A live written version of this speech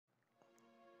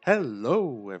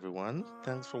Hello everyone,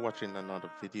 thanks for watching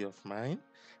another video of mine.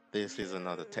 This is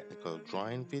another technical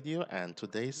drawing video and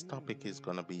today's topic is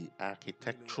going to be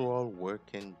architectural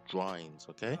working drawings,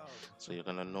 okay? So you're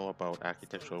going to know about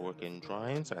architectural working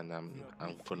drawings and I'm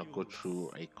going to go through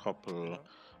a couple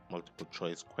multiple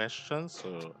choice questions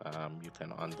so you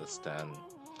can understand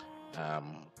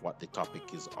what the topic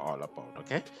is all about.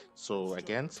 Okay, so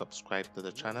again, subscribe to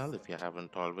the channel if you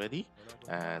haven't already,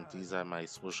 and these are my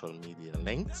social media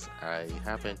links. I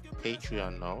have a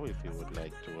Patreon now if you would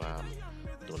like to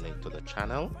donate to the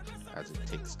channel, as it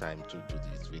takes time to do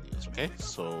these videos. Okay,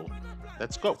 so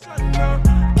let's go.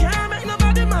 Can't make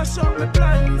nobody mash up my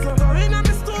plans. Going on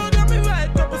the studio, me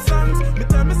write couple songs. Me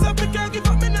tell myself me can't give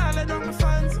up me knowledge on my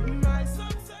fans. My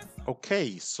success.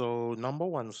 Okay, so number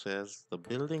one says the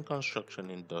building construction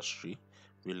industry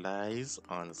relies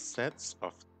on sets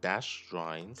of dash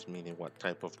drawings, meaning what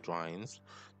type of drawings,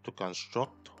 to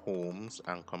construct homes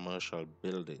and commercial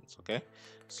buildings. Okay,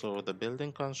 so the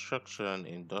building construction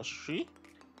industry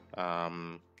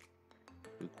um,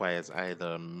 requires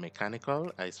either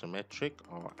mechanical, isometric,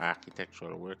 or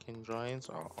architectural working drawings,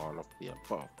 or all of the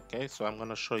above. Okay, so I'm going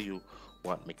to show you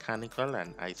what mechanical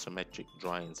and isometric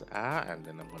drawings are, and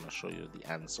then I'm going to show you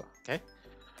the answer. Okay,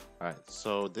 all right,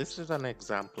 so this is an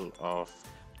example of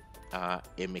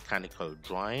a mechanical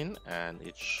drawing, and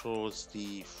it shows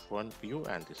the front view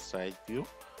and the side view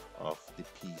of the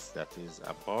piece that is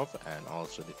above and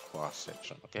also the cross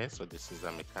section. Okay, so this is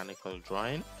a mechanical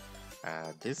drawing.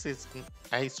 This is an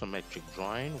isometric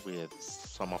drawing with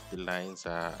some of the lines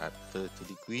are at 30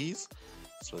 degrees.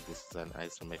 So this is an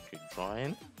isometric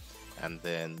drawing. And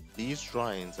then these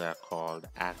drawings are called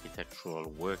architectural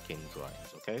working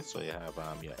drawings. Okay, so you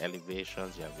have your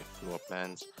elevations, you have your floor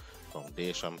plans,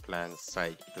 foundation plans,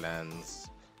 site plans,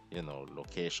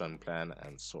 location plan,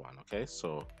 and so on. Okay,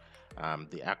 so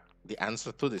the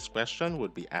answer to this question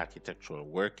would be architectural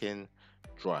working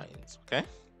drawings. Okay,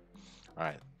 all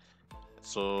right.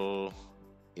 So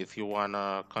if you want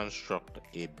to construct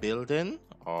a building,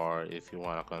 or if you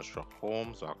want to construct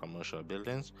homes or commercial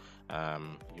buildings,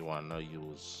 you want to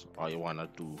use, or you want to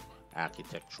do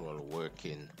architectural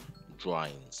working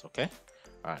drawings. Okay,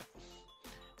 all right.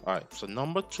 All right, so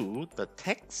number two, the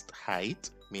text height,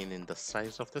 meaning the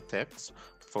size of the text,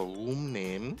 for room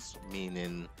names,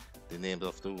 meaning the names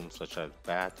of the rooms such as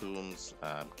bathrooms,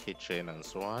 kitchen, and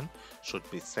so on, should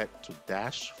be set to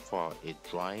dash for a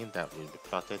drawing that will be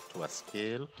plotted to a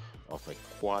scale of a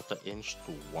 1/4 inch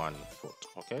to 1 foot.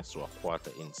 Okay, so a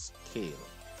 1/4 inch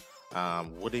scale.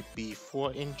 Would it be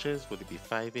 4 inches? Would it be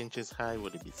 5 inches high?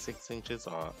 Would it be 6 inches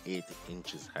or 8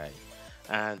 inches high?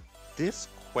 And this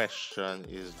question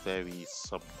is very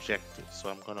subjective. So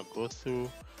I'm going to go through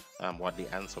what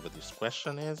the answer to this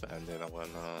question is, and then I'm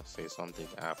going to say something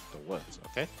afterwards.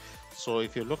 Okay. So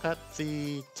if you look at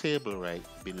the table right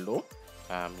below,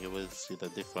 you will see the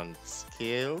different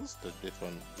scales. The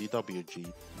different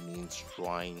DWG means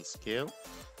drawing scale.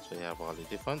 So you have all the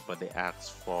different, but they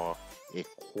ask for a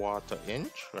 1/4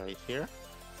 inch right here,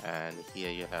 and here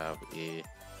you have a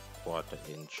 1/4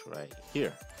 inch right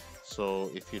here. So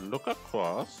if you look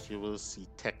across, you will see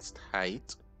text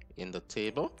height in the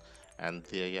table, and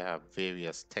there you have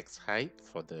various text height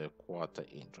for the 1/4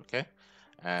 inch. Okay,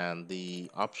 and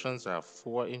the options are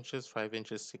 4 inches, 5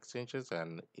 inches, 6 inches,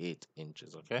 and 8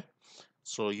 inches. Okay,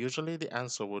 so usually the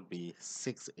answer would be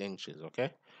 6 inches.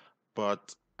 Okay,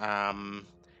 but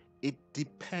it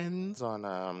depends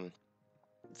on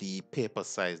the paper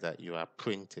size that you are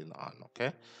printing on.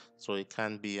 Okay, so it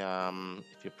can be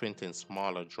if you're printing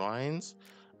smaller drawings,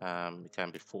 it can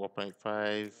be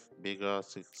 4.5 bigger,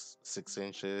 6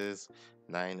 inches,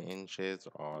 9 inches,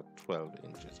 or 12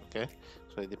 inches. Okay,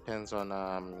 so it depends on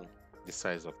the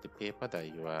size of the paper that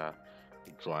you are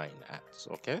drawing at.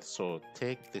 Okay, so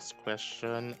take this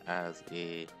question as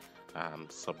a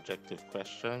subjective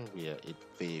question where it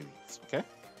varies. Okay,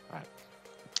 all right.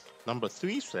 Number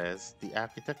three says the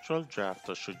architectural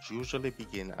drafter should usually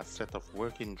begin a set of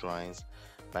working drawings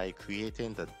by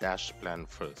creating the dash plan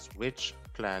first. Which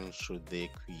plan should they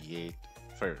create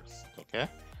first? Okay.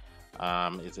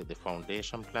 Is it the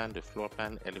foundation plan, the floor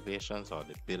plan, elevations, or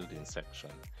the building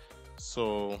section?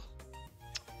 So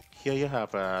here you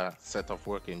have a set of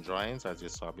working drawings as you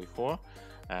saw before,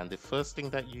 and the first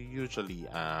thing that you usually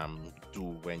do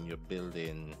when you're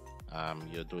building,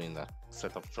 you're doing a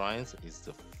set of drawings is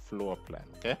the floor plan.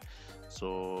 Okay,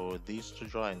 so these two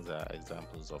drawings are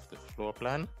examples of the floor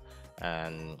plan,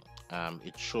 and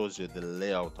it shows you the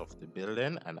layout of the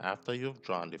building, and after you've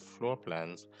drawn the floor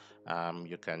plans,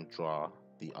 you can draw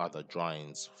the other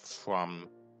drawings from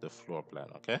the floor plan.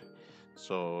 Okay,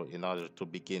 So in order to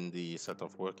begin the set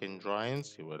of working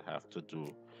drawings, you would have to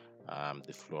do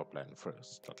the floor plan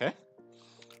first. Okay.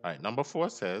 All right. Number 4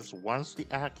 says once the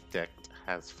architect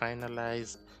has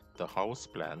finalized the house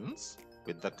plans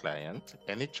with the client,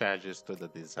 any changes to the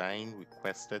design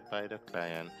requested by the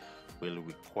client will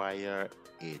require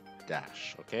a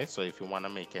dash. Okay. So if you want to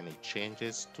make any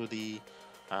changes to the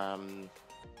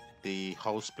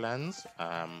house plans,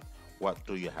 what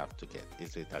do you have to get?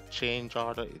 Is it a change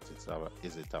order?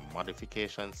 Is it a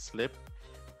modification slip?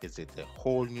 Is it a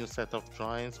whole new set of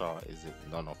drawings, or is it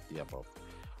none of the above?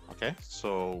 Okay,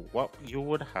 so what you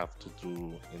would have to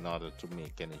do in order to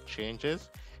make any changes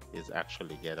is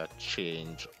actually get a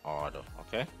change order.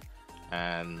 Okay,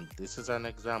 and this is an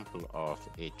example of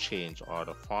a change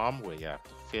order form where you have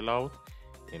to fill out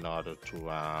in order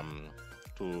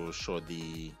to show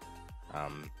the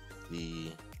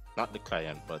not the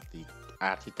client but the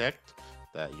architect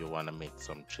that you want to make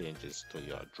some changes to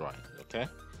your drawing. Okay,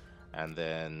 and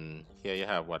then here you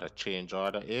have what a change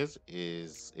order is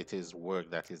it is work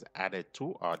that is added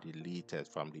to or deleted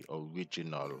from the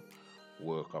original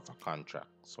work of a contract.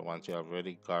 So once you have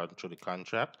already gone through the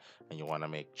contract and you want to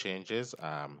make changes,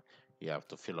 you have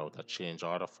to fill out a change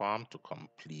order form to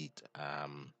complete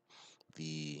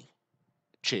the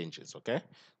changes. Okay,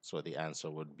 so the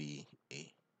answer would be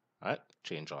A. All right,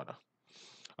 change order.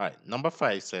 All right, number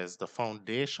 5 says the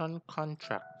foundation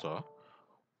contractor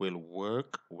will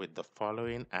work with the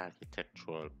following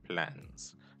architectural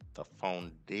plans. The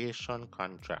foundation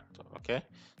contractor, okay?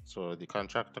 So the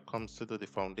contractor comes to do the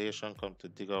foundation, come to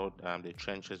dig out the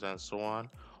trenches and so on.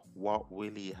 What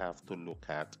will he have to look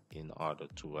at in order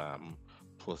to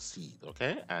proceed,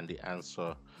 okay? And the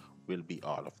answer will be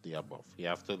all of the above. He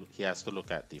has to look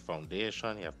at the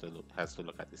foundation. Has to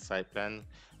look at the site plan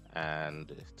and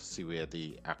to see where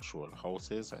the actual house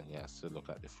is, and he has to look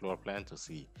at the floor plan to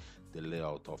see the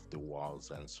layout of the walls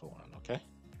and so on. Okay,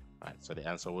 all right, so the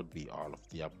answer would be all of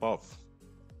the above.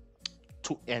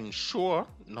 To ensure,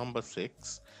 number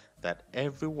 6, that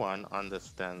everyone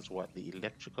understands what the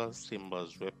electrical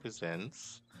symbols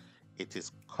represents, it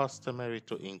is customary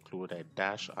to include a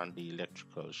dash on the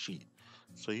electrical sheet.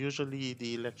 So usually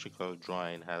the electrical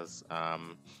drawing has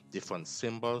different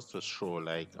symbols to show,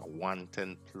 like a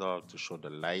 110 plug, to show the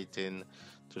lighting,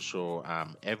 to show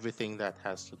everything that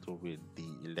has to do with the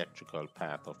electrical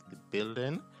part of the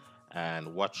building.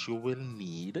 And what you will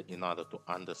need in order to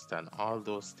understand all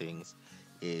those things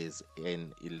is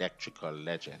an electrical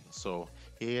legend. So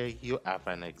here you have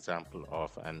an example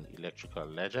of an electrical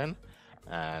legend,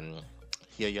 and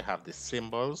here you have the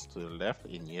symbols to the left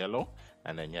in yellow,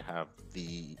 and then you have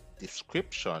the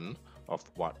description of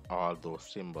what all those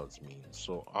symbols mean.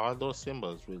 So all those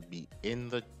symbols will be in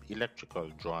the electrical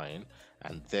drawing,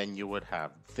 and then you would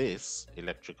have this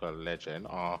electrical legend,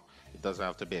 or it doesn't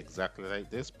have to be exactly like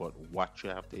this, but what you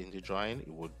have in the drawing, it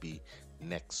would be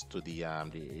next to the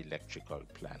electrical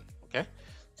plan. Okay,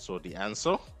 so the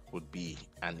answer would be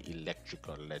an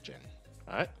electrical legend.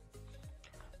 All right.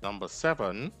 Number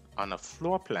 7, on a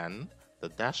floor plan, the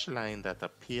dashed line that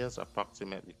appears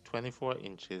approximately 24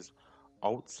 inches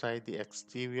outside the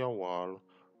exterior wall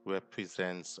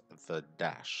represents the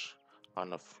dash.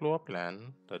 On a floor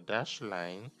plan, the dashed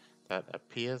line that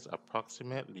appears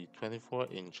approximately 24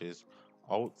 inches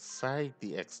outside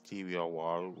the exterior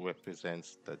wall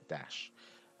represents the dash.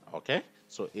 Okay,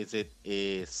 so is it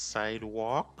a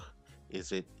sidewalk?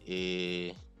 Is it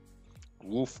a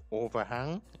roof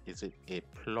overhang? Is it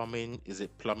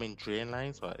plumbing drain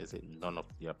lines, or is it none of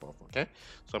the above? Okay,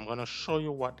 so I'm going to show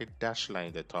you what the dash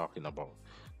line they're talking about.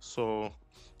 So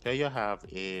here you have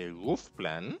a roof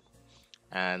plan,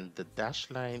 and the dash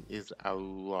line is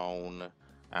around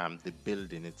the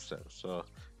building itself. So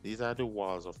these are the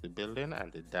walls of the building,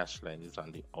 and the dash line is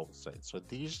on the outside. So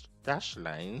these dash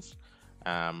lines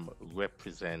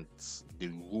represents the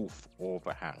roof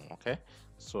overhang. Okay,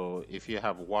 so if you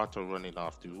have water running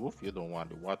off the roof, you don't want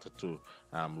the water to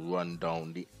run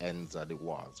down the ends of the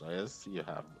walls, or else you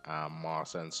have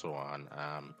moss and so on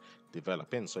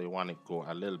developing. So you want to go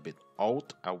a little bit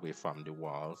out away from the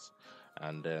walls,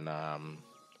 and then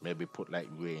maybe put like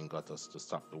rain gutters to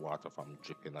stop the water from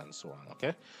dripping and so on.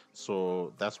 Okay,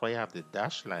 so that's why you have the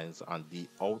dash lines on the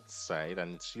outside,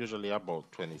 and it's usually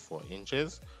about 24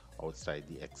 inches outside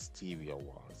the exterior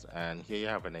walls. And here you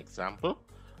have an example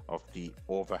of the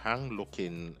overhang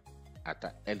looking at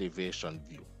an elevation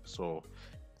view. So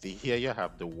here you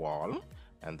have the wall,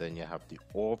 and then you have the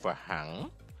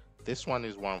overhang. This one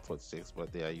is 1'6",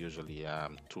 but they are usually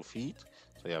 2 feet.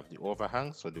 So you have the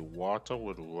overhang, so the water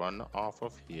would run off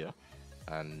of here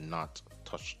and not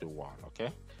touch the wall.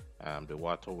 Okay, the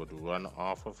water would run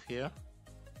off of here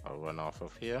or run off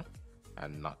of here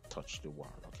and not touch the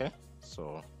wall. Okay,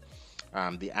 so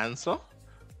the answer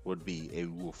would be a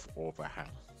roof overhang.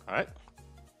 All right.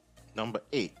 Number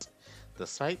 8, the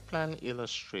site plan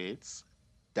illustrates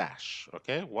dash.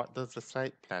 Okay, what does the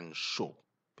site plan show?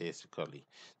 Basically,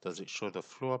 does it show the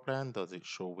floor plan? Does it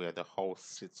show where the house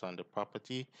sits on the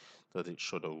property? Does it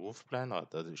show the roof plan, or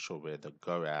does it show where the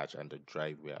garage and the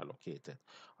driveway are located?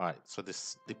 All right, so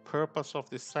the purpose of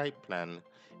the site plan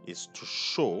is to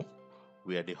show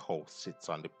where the house sits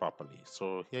on the property.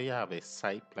 So here you have a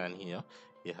site plan here.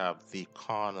 You have the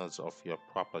corners of your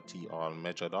property all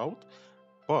measured out,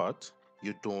 but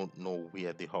you don't know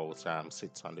where the house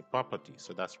sits on the property.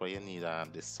 So that's why you need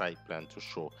the site plan to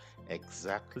show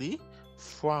exactly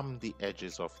from the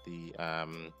edges of the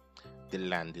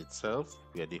land itself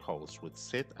where the house would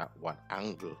sit, at what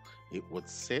angle it would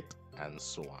sit, and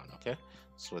so on. Okay,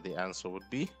 so the answer would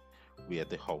be where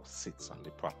the house sits on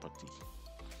the property.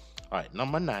 All right,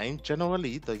 number 9,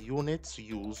 generally the units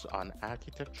used on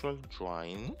architectural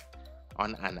drawing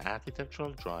on an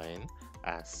architectural drawing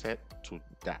are set to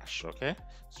dash. Okay,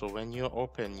 so when you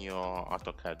open your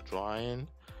AutoCAD drawing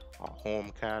or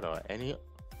HomeCAD or any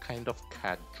kind of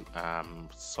CAD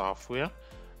software,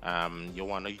 you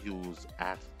want to use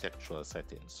architectural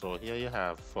settings. So here you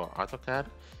have, for AutoCAD,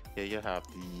 here you have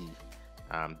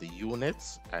the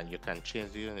units, and you can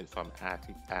change the unit from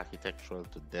architectural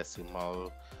to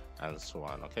decimal and so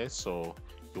on. Okay, so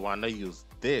you want to use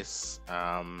this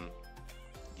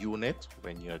unit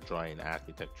when you're drawing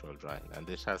architectural drawing, and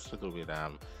this has to do with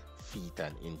feet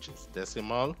and inches.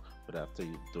 Decimal would have to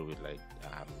do with like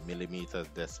millimeters,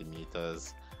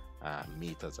 decimeters,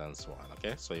 meters, and so on.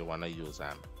 Okay, so you want to use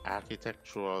the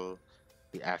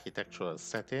architectural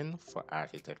setting for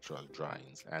architectural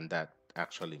drawings, and that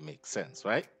actually makes sense,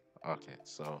 right? Okay,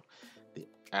 so the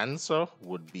answer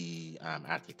would be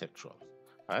architectural.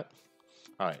 All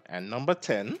right, and number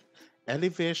 10,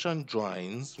 elevation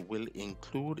drawings will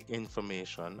include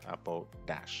information about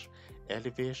dash.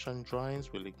 Elevation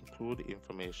drawings will include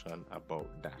information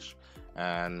about dash,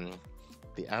 and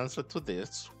the answer to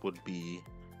this would be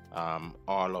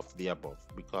all of the above,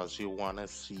 because you want to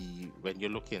see, when you're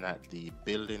looking at the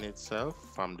building itself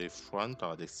from the front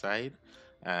or the side,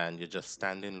 and you're just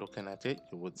standing looking at it,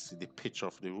 you would see the pitch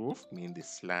of the roof, meaning the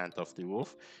slant of the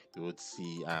roof. You would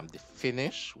see the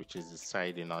finish, which is the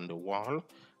siding on the wall,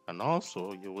 and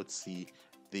also you would see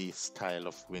the style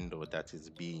of window that is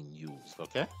being used.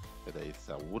 Okay, whether it's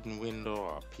a wooden window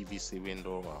or a PVC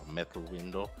window or a metal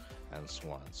window, and so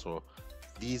on. So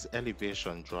these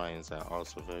elevation drawings are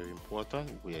also very important,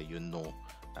 where you know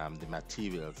the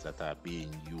materials that are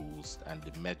being used and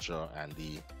the measure and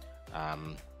the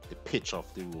pitch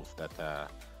of the roof that are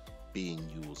being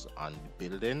used on the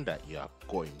building that you are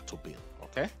going to build.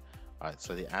 Okay, all right,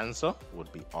 so the answer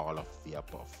would be all of the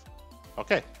above.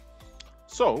 Okay,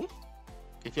 so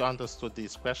if you understood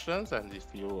these questions and if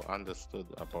you understood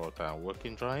about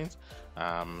working drawings,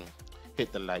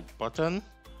 hit the like button,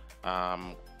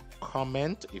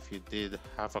 comment if you did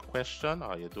have a question,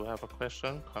 or you do have a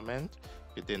question, comment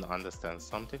if you didn't understand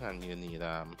something and you need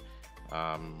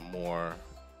more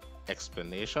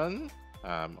explanation.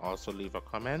 Also leave a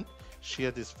comment,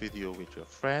 share this video with your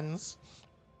friends,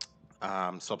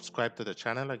 subscribe to the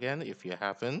channel again if you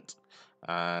haven't,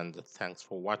 and thanks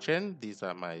for watching. These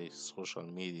are my social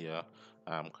media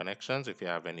connections if you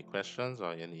have any questions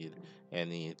or you need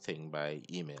anything by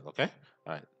email. Okay,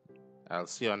 all right, I'll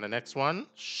see you on the next one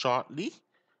shortly,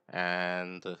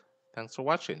 and thanks for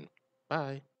watching.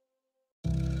 Bye.